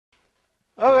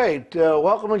All right,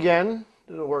 welcome again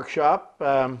to the workshop.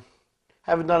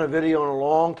 Haven't done a video in a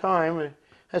long time. I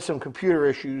had some computer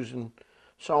issues and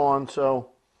so on,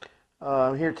 so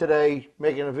I'm here today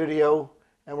making a video,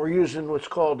 and we're using what's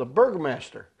called the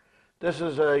Burgmaster. This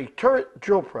is a turret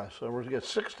drill press. So we're going to get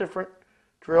 6 different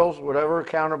drills, whatever,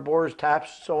 counter bores,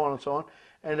 taps, so on and so on,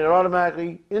 and it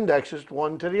automatically indexes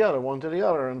one to the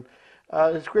other, and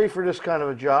it's great for this kind of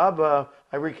a job.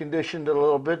 I reconditioned it a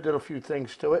little bit, did a few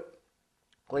things to it.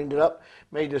 Cleaned it up,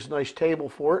 made this nice table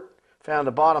for it, found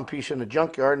the bottom piece in the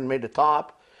junkyard and made the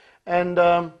top. And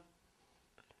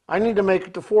I need to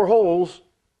make the 4 holes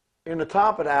in the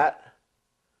top of that,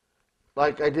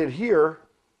 like I did here.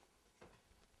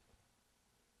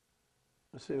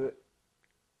 Let's see what,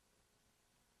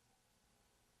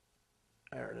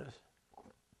 there it is.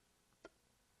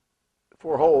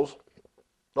 4 holes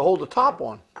to hold the top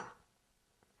on.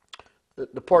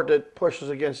 The part that pushes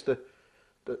against that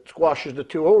squashes the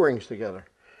 2 O-rings together.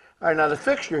 All right, now the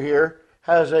fixture here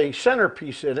has a center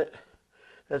piece in it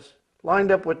that's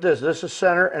lined up with this. This is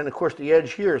center, and of course the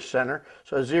edge here is center.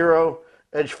 So 0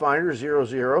 edge finder, 0,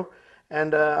 0,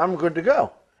 and I'm good to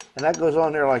go. And that goes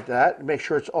on there like that. Make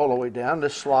sure it's all the way down.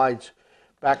 This slides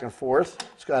back and forth.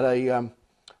 It's got a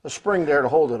spring there to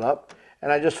hold it up.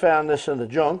 And I just found this in the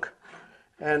junk,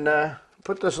 and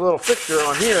put this little fixture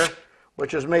on here,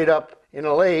 which is made up in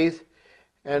a lathe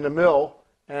and a mill.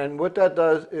 And what that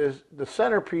does is the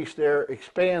center piece there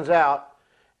expands out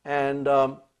and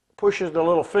pushes the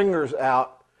little fingers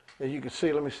out. As you can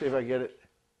see, let me see if I get it.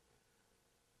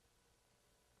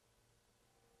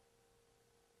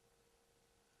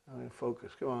 I'm in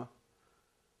focus, come on.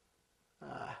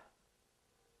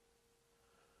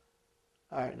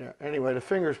 All right, there. Anyway, the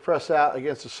fingers press out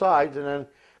against the sides, and then,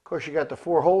 of course, you got the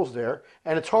 4 holes there,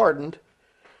 and it's hardened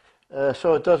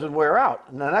so it doesn't wear out.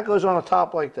 And then that goes on the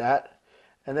top like that.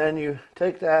 And then you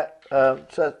take that,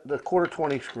 set the 1/4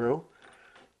 20 screw,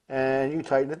 and you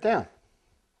tighten it down.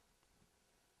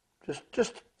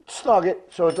 Just snug it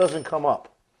so it doesn't come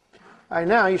up. All right,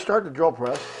 now you start the drill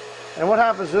press, and what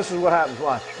happens, this is what happens,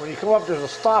 watch. When you come up, there's a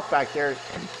stop back there, it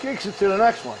kicks it to the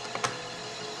next one.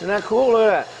 Isn't that cool?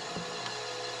 Look at that.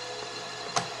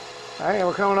 All right, and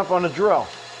we're coming up on the drill.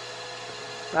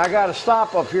 Now I got a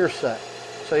stop up here set.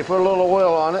 So you put a little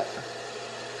oil on it,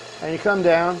 and you come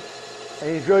down,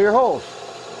 and you drill your holes.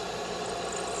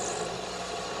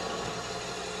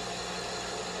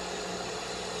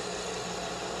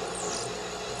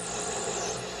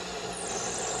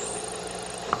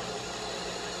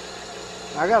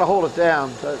 I got to hold it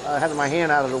down. I had my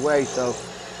hand out of the way so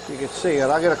you can see it.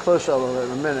 I'll get a close-up of it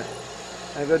in a minute.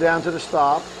 And go down to the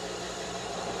stop.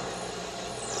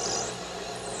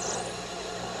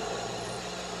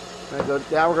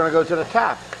 Now we're going to go to the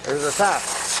tap. There's the tap.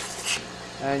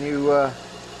 And you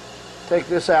take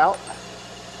this out.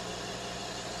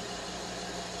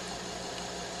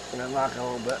 I'm going to knock it a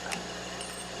little bit.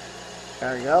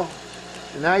 There you go.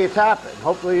 And now you tap it.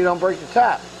 Hopefully you don't break the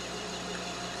tap.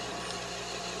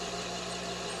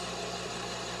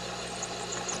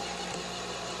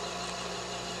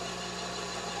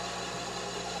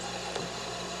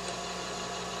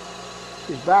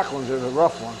 These back ones are the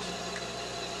rough ones.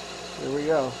 Here we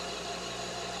go.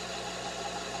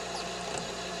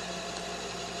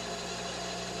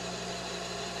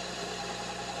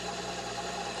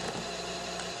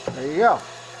 There you go.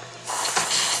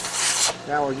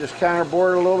 Now we'll just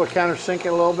counterbore it a little bit, countersink it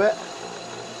a little bit.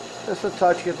 Just a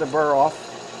touch, get the burr off.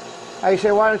 Now you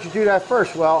say, why don't you do that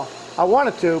first? Well, I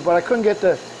wanted to, but I couldn't get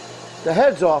the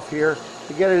heads off here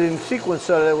to get it in sequence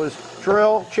so that it was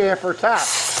drill, chamfer, tap.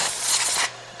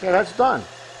 Okay, that's done.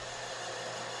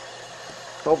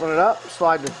 Open it up,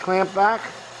 slide the clamp back,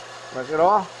 break it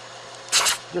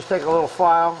off. Just take a little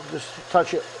file, just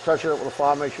touch it up with a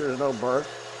file, make sure there's no burr.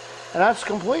 And that's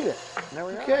completed. There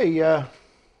we go. Okay,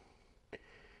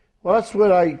 well, that's what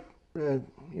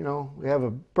we have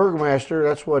a Burgmaster.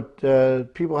 That's what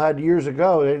people had years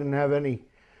ago. They didn't have any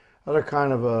other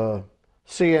kind of a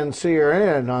CNC or any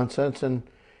of that nonsense. And,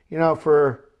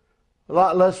 for a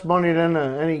lot less money than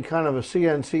any kind of a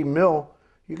CNC mill,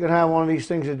 you can have one of these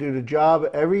things that do the job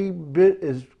every bit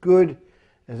as good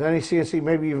as any CNC,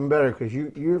 maybe even better, because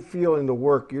you're feeling the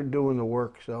work, you're doing the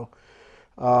work. So,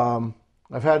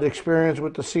 I've had experience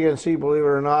with the CNC, believe it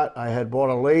or not. I had bought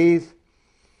a lathe,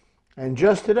 and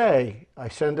just today, I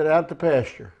sent it out to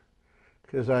pasture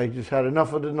because I just had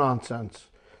enough of the nonsense.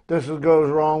 This goes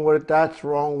wrong with it, that's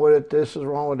wrong with it, this is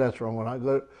wrong with it, that's wrong with it.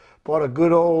 I bought a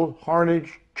good old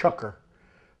Harnage chucker,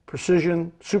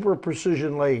 precision, super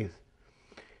precision lathe.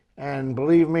 And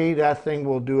believe me, that thing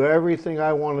will do everything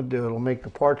I want to do. It'll make the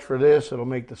parts for this, it'll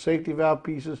make the safety valve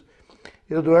pieces.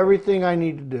 He'll do everything I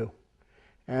need to do.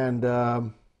 And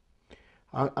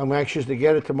I'm anxious to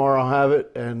get it tomorrow. I'll have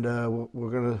it, and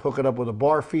we're going to hook it up with a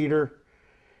bar feeder,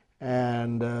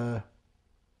 and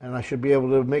I should be able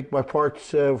to make my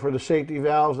parts for the safety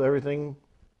valves, everything,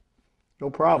 no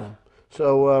problem.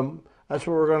 So that's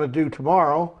what we're going to do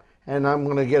tomorrow, and I'm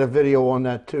going to get a video on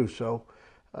that too. So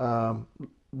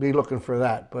be looking for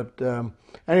that. But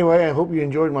anyway, I hope you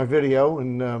enjoyed my video,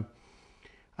 and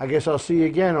I guess I'll see you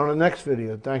again on the next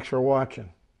video. Thanks for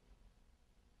watching.